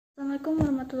Assalamualaikum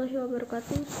warahmatullahi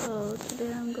wabarakatuh. So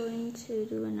today I'm going to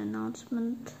do an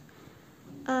announcement.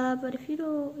 But if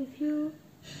you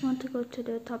want to go to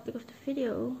the topic of the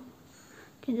video,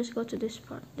 you can just go to this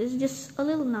part. This is just a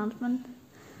little announcement.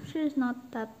 I'm sure it's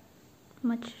not that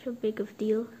much a big of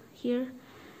deal here.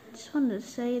 I just wanted to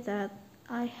say that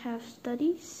I have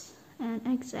studies and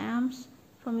exams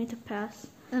for me to pass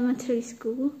elementary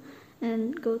school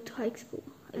and go to high school,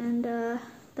 and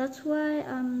that's why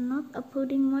I'm not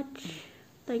uploading much,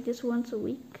 like just once a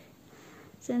week,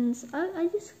 since I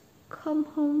just come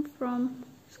home from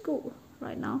school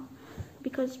right now,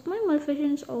 because my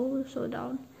motivation is also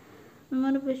down.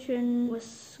 My motivation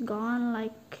was gone,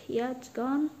 like, yeah, it's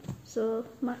gone. So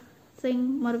my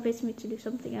thing motivates me to do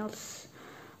something else,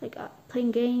 like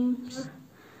playing games,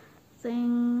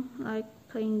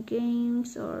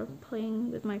 or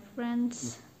playing with my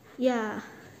friends. Yeah,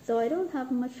 so I don't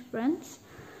have much friends,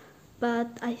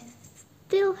 but I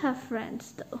still have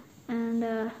friends though, and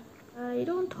I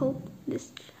don't hope this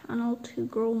channel to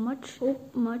grow much.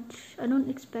 I don't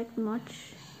expect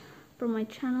much from my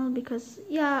channel, because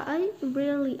yeah, I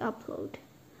rarely upload.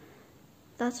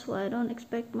 That's why I don't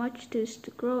expect much to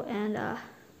grow, and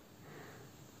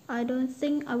I don't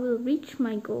think I will reach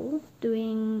my goal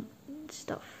doing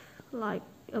stuff like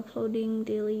uploading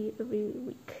daily every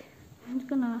week.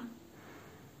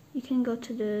 You can go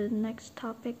to the next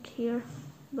topic here.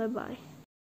 Bye bye.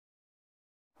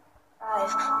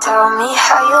 Tell me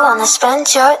how you wanna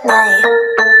spend your night.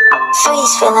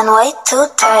 Three's feeling way too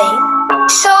tight.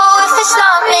 So if it's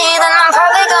not me,